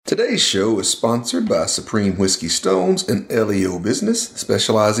Today's show is sponsored by Supreme Whiskey Stones, an LEO business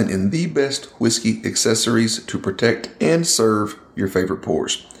specializing in the best whiskey accessories to protect and serve your favorite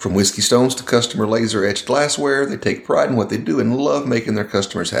pours. From whiskey stones to customer laser-etched glassware, they take pride in what they do and love making their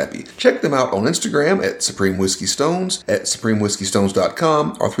customers happy. Check them out on Instagram at Supreme Whiskey Stones, at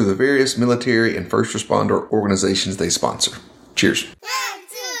supremewhiskeystones.com, or through the various military and first responder organizations they sponsor. Cheers.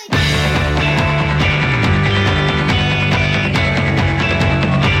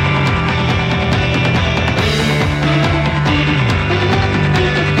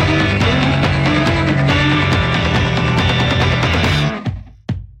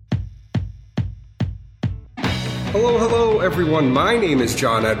 Hello, everyone. My name is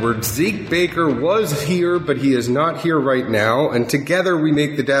John Edwards. Zeke Baker was here, but he is not here right now. And together we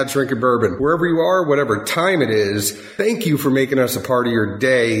make the Dad's Drinking Bourbon. Wherever you are, whatever time it is, thank you for making us a part of your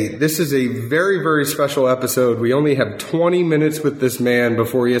day. This is a very, very special episode. We only have 20 minutes with this man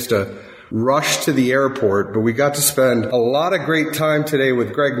before he has to rush to the airport, but we got to spend a lot of great time today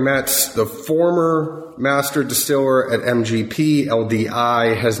with Greg Metz, the former master distiller at MGP.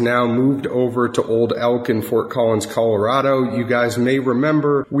 LDI has now moved over to Old Elk in Fort Collins, Colorado. You guys may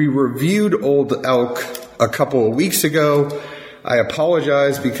remember we reviewed Old Elk a couple of weeks ago. I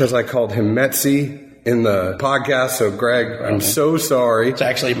apologize because I called him Metzy in the podcast, so Greg, I'm so sorry. It's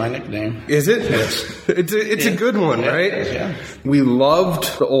actually my nickname. Is it? Yes. It's a good one, right? Yeah. We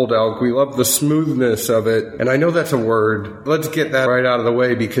loved the Old Elk. We loved the smoothness of it. And I know that's a word. Let's get that right out of the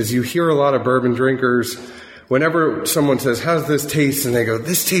way, because you hear a lot of bourbon drinkers, whenever someone says, how's this taste? And they go,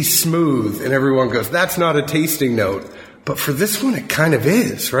 this tastes smooth. And everyone goes, that's not a tasting note. But for this one, it kind of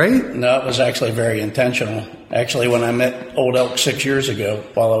is, right? No, it was actually very intentional. Actually, when I met Old Elk 6 years ago,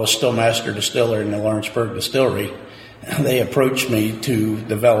 while I was still master distiller in the Lawrenceburg distillery, they approached me to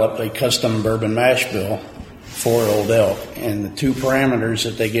develop a custom bourbon mash bill for Old Elk. And the two parameters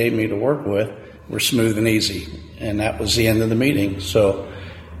that they gave me to work with were smooth and easy. And that was the end of the meeting. So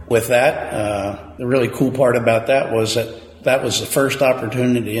with that, the really cool part about that was that was the first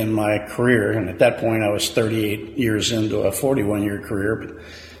opportunity in my career, and at that point I was 38 years into a 41-year career,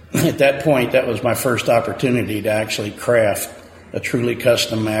 but at that point that was my first opportunity to actually craft a truly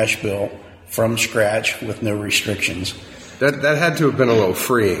custom mash bill from scratch with no restrictions. That had to have been a little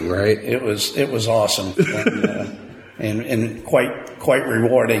freeing, right? It was awesome and quite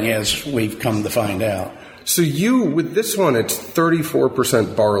rewarding, as we've come to find out. So with this one, it's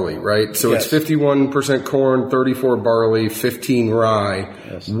 34% barley, right? So yes. It's 51% corn, 34 barley, 15 rye.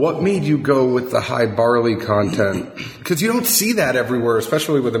 Yes. What made you go with the high barley content? Because you don't see that everywhere,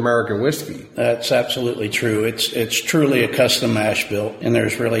 especially with American whiskey. That's absolutely true. It's truly a custom mash bill, and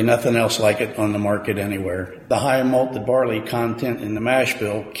there's really nothing else like it on the market anywhere. The high malted barley content in the mash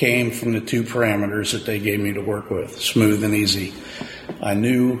bill came from the two parameters that they gave me to work with, smooth and easy. I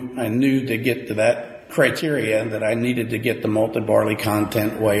knew to get to that criteria that I needed to get the malted barley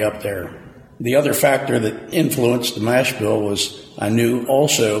content way up there. The other factor that influenced the mash bill was I knew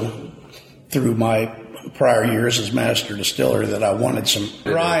also through my prior years as master distiller that I wanted some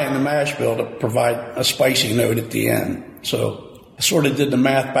rye in the mash bill to provide a spicy note at the end. So I sort of did the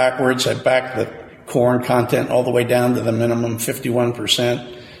math backwards. I backed the corn content all the way down to the minimum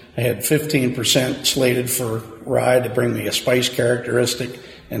 51%. I had 15% slated for rye to bring me a spice characteristic,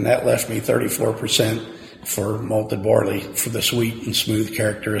 and that left me 34% for malted barley for the sweet and smooth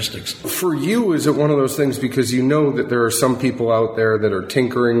characteristics. For you, is it one of those things, because you know that there are some people out there that are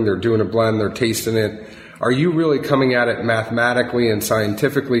tinkering, they're doing a blend, they're tasting it. Are you really coming at it mathematically and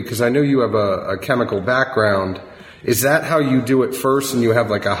scientifically? Because I know you have a chemical background. Is that how you do it first, and you have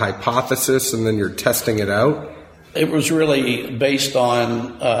like a hypothesis and then you're testing it out? It was really based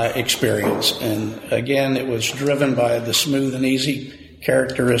on experience. And again, it was driven by the smooth and easy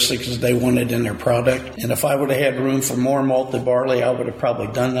characteristics they wanted in their product. And if I would have had room for more malted barley, I would have probably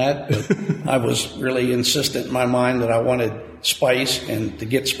done that. But I was really insistent in my mind that I wanted spice, and to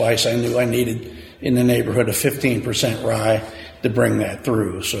get spice, I knew I needed in the neighborhood of 15% rye to bring that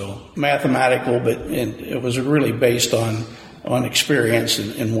through. So mathematical, but it was really based on experience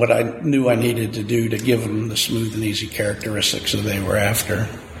and what I knew I needed to do to give them the smooth and easy characteristics that they were after.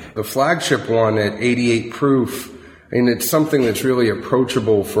 The flagship one at 88 proof, and it's something that's really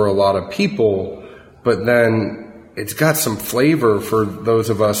approachable for a lot of people, but then it's got some flavor for those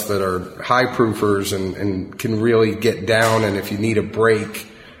of us that are high proofers and can really get down, and if you need a break,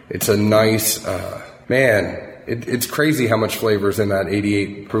 it's a nice, it's crazy how much flavor is in that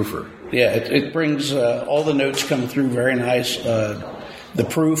 88 proofer. Yeah, it brings, all the notes come through very nice. The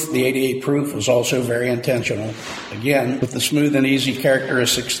proof, the 88 proof, was also very intentional. Again, with the smooth and easy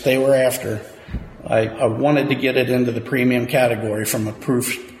characteristics they were after, I wanted to get it into the premium category from a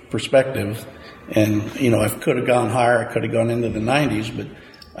proof perspective. And, I could have gone higher. I could have gone into the 90s, but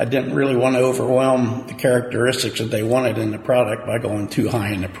I didn't really want to overwhelm the characteristics that they wanted in the product by going too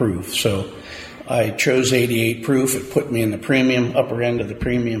high in the proof. So I chose 88 proof. It put me in the upper end of the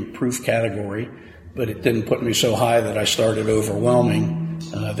premium proof category, but it didn't put me so high that I started overwhelming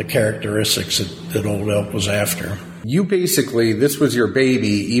the characteristics that Old Elk was after. You basically, this was your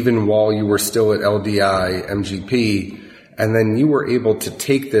baby even while you were still at LDI MGP, and then you were able to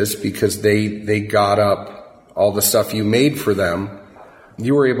take this because they got up all the stuff you made for them.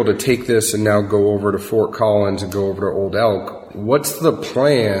 You were able to take this and now go over to Fort Collins and go over to Old Elk. What's the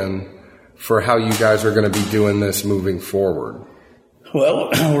plan for how you guys are going to be doing this moving forward? Well,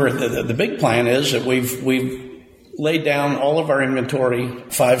 the big plan is that we've laid down all of our inventory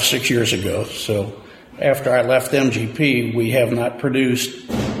 5-6 years ago. So after I left MGP, we have not produced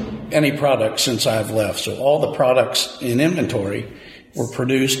any products since I've left. So all the products in inventory were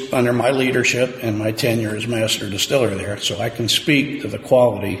produced under my leadership and my tenure as master distiller there. So I can speak to the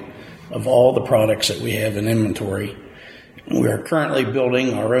quality of all the products that we have in inventory. We are currently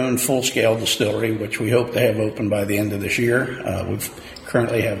building our own full-scale distillery, which we hope to have open by the end of this year. We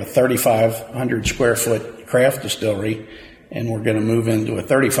currently have a 3,500 square foot craft distillery, and we're going to move into a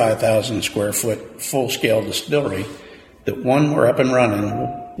 35,000 square foot full-scale distillery that, when we're up and running,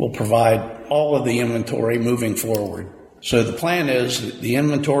 will provide all of the inventory moving forward. So the plan is that the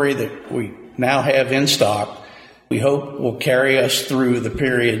inventory that we now have in stock, we hope will carry us through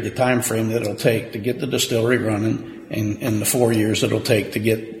the time frame that it'll take to get the distillery running, and the 4 years it'll take to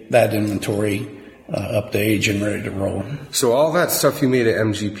get that inventory up to age and ready to roll. So all that stuff you made at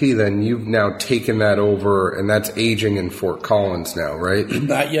MGP, then you've now taken that over, and that's aging in Fort Collins now, right?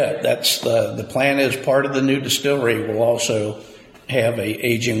 Not yet. That's the plan is part of the new distillery will also have a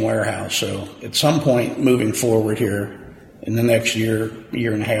aging warehouse. So at some point moving forward here in the next year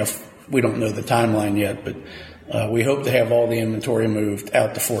and a half, we don't know the timeline yet, but we hope to have all the inventory moved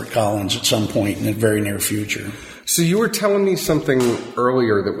out to Fort Collins at some point in the very near future. So you were telling me something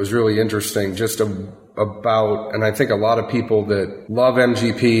earlier that was really interesting, just about, and I think a lot of people that love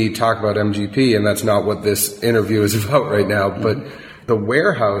MGP talk about MGP, and that's not what this interview is about right now, but the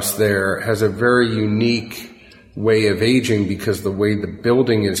warehouse there has a very unique way of aging because the way the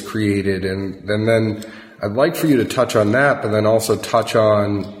building is created, and then I'd like for you to touch on that, but then also touch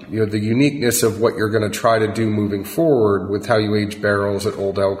on the uniqueness of what you're going to try to do moving forward with how you age barrels at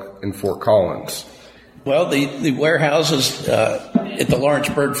Old Elk and Fort Collins. Well, the warehouses at the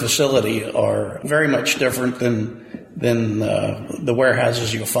Lawrenceburg facility are very much different than the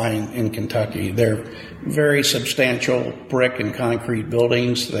warehouses you'll find in Kentucky. They're very substantial brick and concrete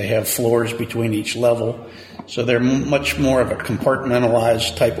buildings. They have floors between each level, so they're much more of a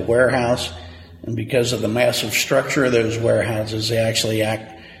compartmentalized type of warehouse. And because of the massive structure of those warehouses, they actually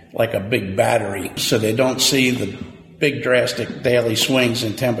act like a big battery, so they don't see the big drastic daily swings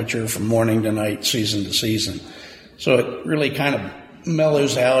in temperature from morning to night, season to season. So it really kind of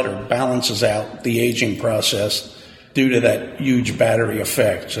mellows out or balances out the aging process due to that huge battery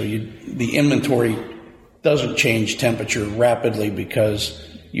effect. So the inventory doesn't change temperature rapidly because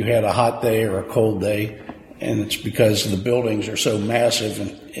you had a hot day or a cold day, and it's because the buildings are so massive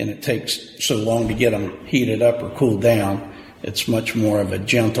and it takes so long to get them heated up or cooled down. It's much more of a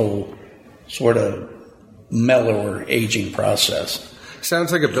gentle, sort of mellower aging process.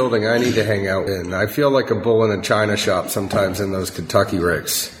 Sounds like a building I need to hang out in. I feel like a bull in a china shop sometimes in those Kentucky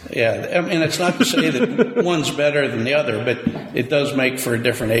rigs. Yeah, I mean, it's not to say that one's better than the other, but it does make for a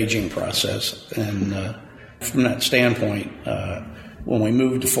different aging process. And from that standpoint, when we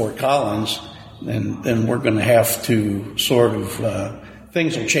move to Fort Collins, then we're going to have to sort of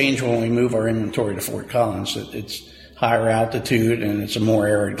things will change when we move our inventory to Fort Collins. It's higher altitude and it's a more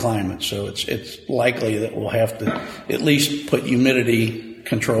arid climate, so it's likely that we'll have to at least put humidity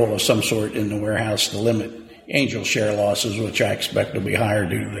control of some sort in the warehouse to limit angel share losses, which I expect will be higher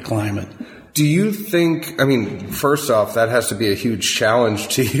due to the climate. Do you think, I mean, first off, that has to be a huge challenge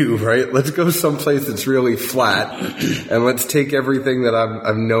to you, right? Let's go someplace that's really flat, and let's take everything that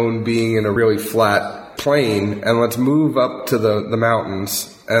I've known being in a really flat plain, and let's move up to the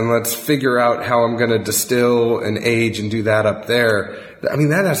mountains, and let's figure out how I'm going to distill and age and do that up there. I mean,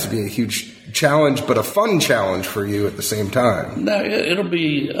 that has to be a huge challenge, but a fun challenge for you at the same time. No, it'll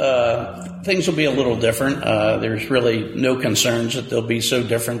be, things will be a little different. There's really no concerns that they'll be so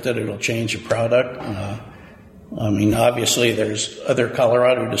different that it'll change the product. I mean, obviously there's other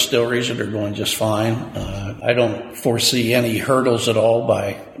Colorado distilleries that are going just fine. I don't foresee any hurdles at all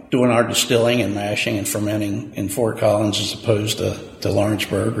by doing our distilling and mashing and fermenting in Fort Collins as opposed to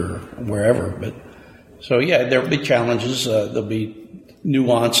Lawrenceburg or wherever. But so, yeah, there'll be challenges. There'll be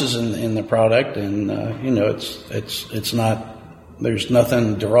nuances in the product, and it's not. There's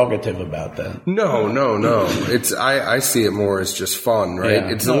nothing derogative about that. No. It's I see it more as just fun, right? Yeah.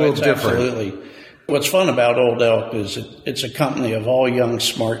 It's a little different. Absolutely. What's fun about Old Elk is it's a company of all young,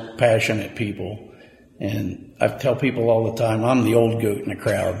 smart, passionate people. And I tell people all the time, I'm the old goat in the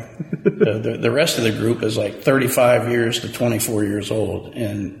crowd. The rest of the group is like 35 years to 24 years old.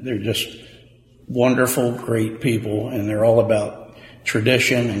 And they're just wonderful, great people. And they're all about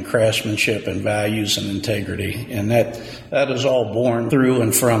tradition and craftsmanship and values and integrity. And that is all born through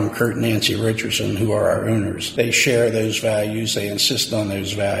and from Kurt and Nancy Richardson, who are our owners. They share those values. They insist on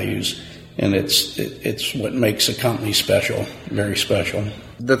those values. And it's what makes a company special, very special.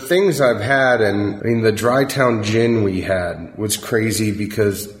 The things I've had, and I mean, the Dry Town gin we had was crazy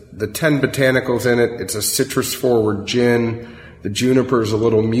because the 10 botanicals in it, it's a citrus-forward gin. The juniper's a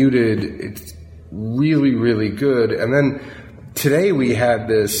little muted. It's really, really good. And then today we had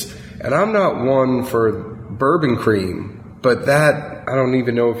this, and I'm not one for bourbon cream, but that, I don't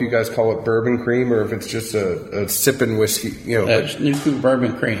even know if you guys call it bourbon cream or if it's just a sipping whiskey. It's Nuku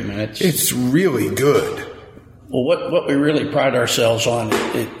bourbon cream, and it's really good. Well, what we really pride ourselves on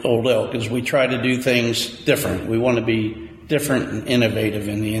at Old Elk is we try to do things different. We want to be different and innovative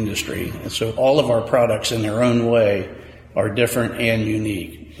in the industry. And so all of our products in their own way are different and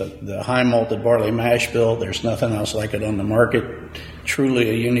unique. The high malted barley mash bill, there's nothing else like it on the market. Truly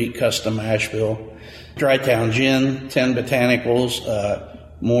a unique custom mash bill. Dry Town gin, 10 botanicals,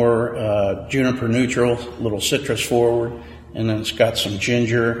 more juniper neutral, little citrus forward. And then it's got some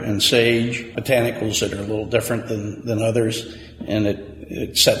ginger and sage botanicals that are a little different than others, and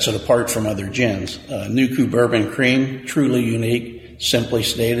it sets it apart from other gins. Nuku bourbon cream, truly unique, simply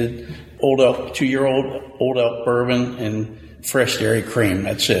stated. Old Elk, 2-year-old Old Elk bourbon and fresh dairy cream.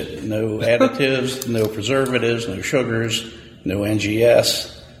 That's it. No additives, no preservatives, no sugars, no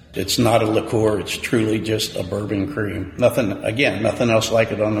NGS. It's not a liqueur. It's truly just a bourbon cream. Nothing else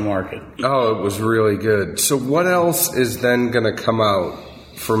like it on the market. Oh, it was really good. So what else is then going to come out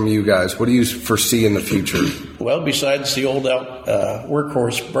from you guys? What do you foresee in the future? Well, besides the Old Elk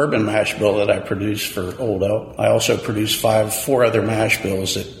workhorse bourbon mash bill that I produce for Old Elk, I also produce 4 other mash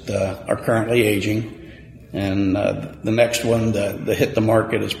bills that are currently aging. And the next one to hit the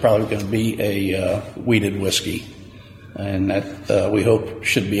market is probably going to be a wheated whiskey. And that we hope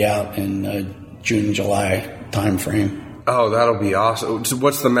should be out in June, July time frame. Oh, that'll be awesome. So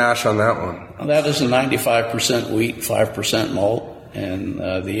what's the mash on that one? That is a 95% wheat, 5% malt, and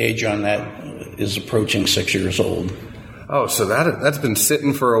the age on that is approaching 6 years old. Oh, so that's been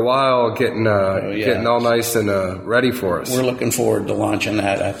sitting for a while, getting all nice and ready for us. We're looking forward to launching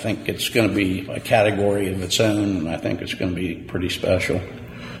that. I think it's going to be a category of its own, and I think it's going to be pretty special.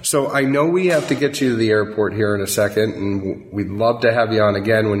 So I know we have to get you to the airport here in a second, and we'd love to have you on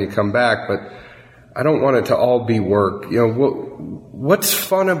again when you come back, but I don't want it to all be work. What's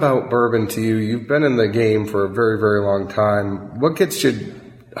fun about bourbon to you? You've been in the game for a very, very long time. What gets you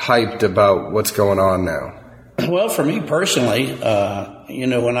hyped about what's going on now? Well, for me personally,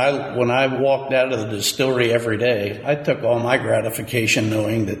 when I walked out of the distillery every day, I took all my gratification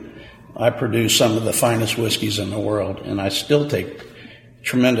knowing that I produce some of the finest whiskeys in the world, and I still take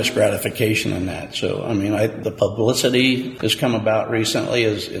tremendous gratification in that. So, I mean, the publicity has come about recently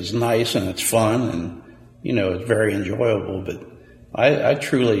is nice and it's fun and, it's very enjoyable. But I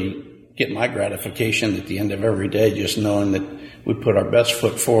truly get my gratification at the end of every day just knowing that we put our best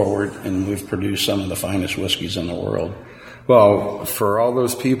foot forward and we've produced some of the finest whiskeys in the world. Well, for all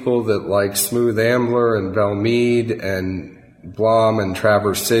those people that like Smooth Ambler and Valmead and Blom and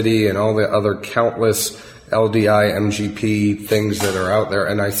Traverse City and all the other countless LDI, MGP things that are out there.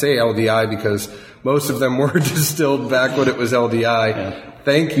 And I say LDI because most of them were distilled back when it was LDI. Yeah.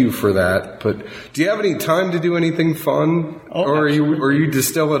 Thank you for that. But do you have any time to do anything fun? Or you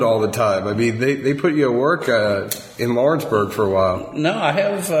distill it all the time? I mean, they put you at work in Lawrenceburg for a while. No, I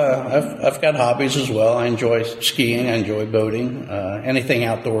have. I've got hobbies as well. I enjoy skiing. I enjoy boating. Anything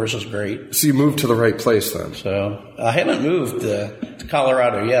outdoors is great. So you moved to the right place then. So I haven't moved to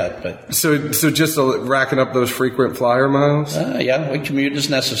Colorado yet, but so just racking up those frequent flyer miles. Yeah, we commute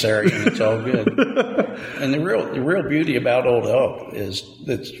as necessary, and it's all good. And the real beauty about Old Elk is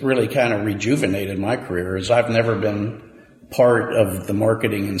that's really kind of rejuvenated my career is I've never been part of the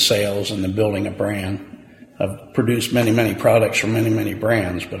marketing and sales and the building a brand. I've produced many, many products for many, many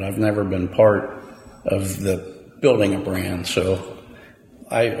brands, but I've never been part of the building a brand. So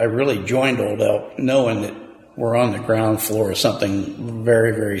I really joined Old Elk knowing that we're on the ground floor of something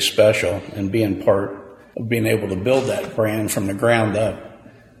very, very special, and being part of being able to build that brand from the ground up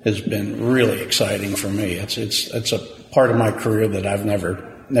has been really exciting for me. It's a part of my career that I've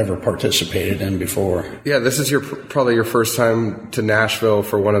never participated in before. Yeah, this is probably your first time to Nashville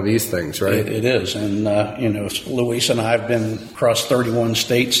for one of these things, right? It is, and Luis and I have been across 31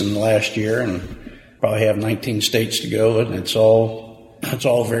 states in the last year, and probably have 19 states to go, and it's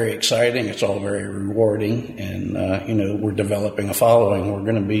all very exciting. It's all very rewarding, and we're developing a following. We're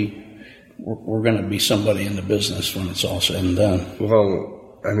going to be somebody in the business when it's all said and done. Well,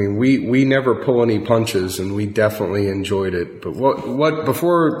 I mean, we never pull any punches, and we definitely enjoyed it. But what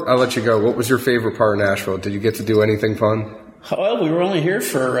before I let you go, what was your favorite part of Nashville? Did you get to do anything fun? Well, we were only here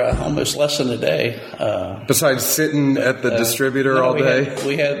for almost less than a day. Besides sitting at the distributor all day?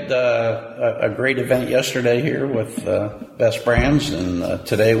 We had a great event yesterday here with Best Brands, and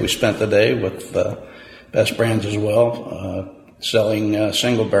today we spent the day with Best Brands as well, selling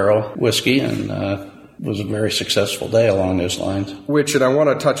single barrel whiskey, and was a very successful day along those lines. And I want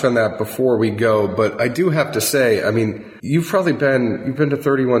to touch on that before we go, but I do have to say, I mean, you've been to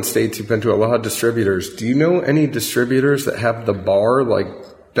 31 states, you've been to a lot of distributors. Do you know any distributors that have the bar like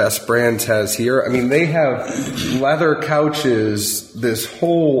Best Brands has here? I mean, they have leather couches, this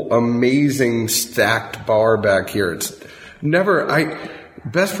whole amazing stacked bar back here.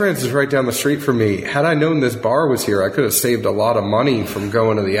 Best Brands is right down the street from me. Had I known this bar was here, I could have saved a lot of money from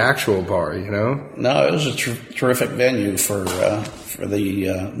going to the actual bar, No, it was a terrific venue for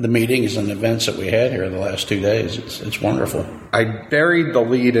the meetings and events that we had here the last 2 days. It's wonderful. I buried the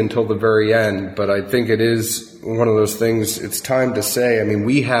lead until the very end, but I think it is one of those things, it's time to say, I mean,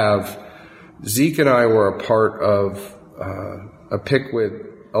 Zeke and I were a part of a pick with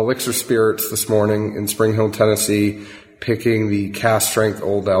Elixir Spirits this morning in Spring Hill, Tennessee, picking the cast strength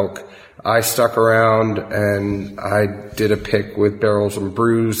Old Elk. I stuck around and I did a pick with Barrels and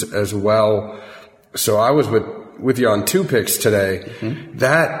Brews as well. So I was with you on 2 picks today. Mm-hmm.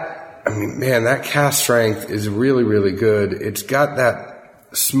 That cast strength is really, really good. It's got that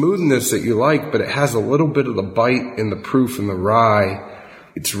smoothness that you like, but it has a little bit of the bite in the proof and the rye.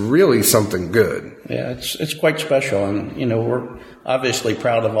 It's really something good. Yeah, it's quite special. And, we're obviously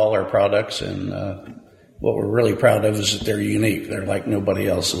proud of all our products, and what we're really proud of is that they're unique. They're like nobody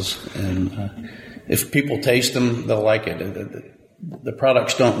else's. And if people taste them, they'll like it. The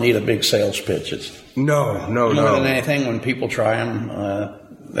products don't need a big sales pitch. No. More than anything, when people try them,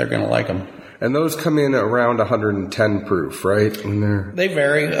 they're going to like them. And those come in around 110 proof, right? They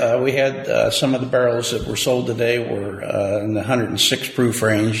vary. We had some of the barrels that were sold today were in the 106 proof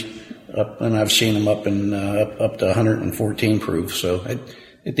range, and I've seen them up to 114 proof. So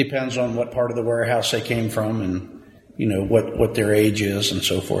it depends on what part of the warehouse they came from and, what their age is and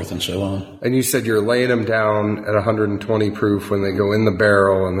so forth and so on. And you said you're laying them down at 120 proof when they go in the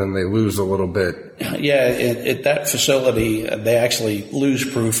barrel and then they lose a little bit. Yeah, at that facility, they actually lose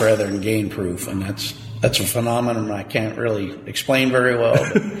proof rather than gain proof. And that's a phenomenon I can't really explain very well.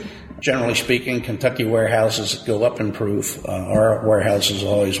 But generally speaking, Kentucky warehouses go up in proof. Our warehouses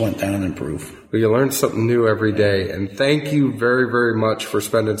always went down in proof. Well, you learn something new every day. And thank you very, very much for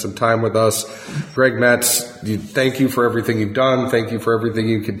spending some time with us. Greg Metz, thank you for everything you've done. Thank you for everything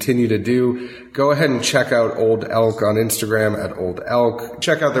you continue to do. Go ahead and check out Old Elk on Instagram at Old Elk.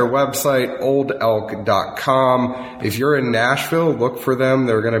 Check out their website, oldelk.com. If you're in Nashville, look for them.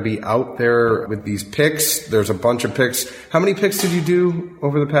 They're going to be out there with these picks. There's a bunch of picks. How many picks did you do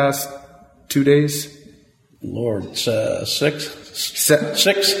over the past 2 days? Lord, 6.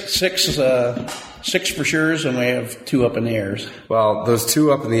 6 for sure, and we have 2 up in the airs. Well, those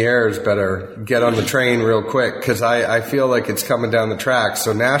 2 up in the airs better get on the train real quick, because I feel like it's coming down the track.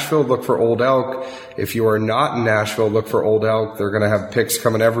 So Nashville, look for Old Elk. If you are not in Nashville, look for Old Elk. They're going to have picks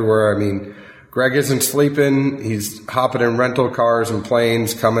coming everywhere. I mean, Greg isn't sleeping. He's hopping in rental cars and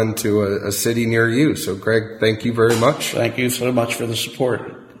planes coming to a city near you. So, Greg, thank you very much. Thank you so much for the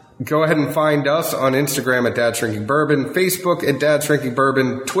support. Go ahead and find us on Instagram at Dad's Drinking Bourbon, Facebook at Dad's Drinking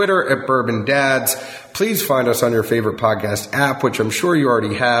Bourbon, Twitter at Bourbon Dads. Please find us on your favorite podcast app, which I'm sure you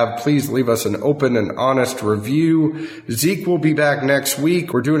already have. Please leave us an open and honest review. Zeke will be back next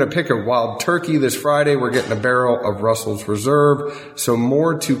week. We're doing a pick of Wild Turkey this Friday. We're getting a barrel of Russell's Reserve. So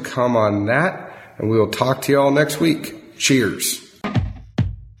more to come on that, and we will talk to you all next week. Cheers.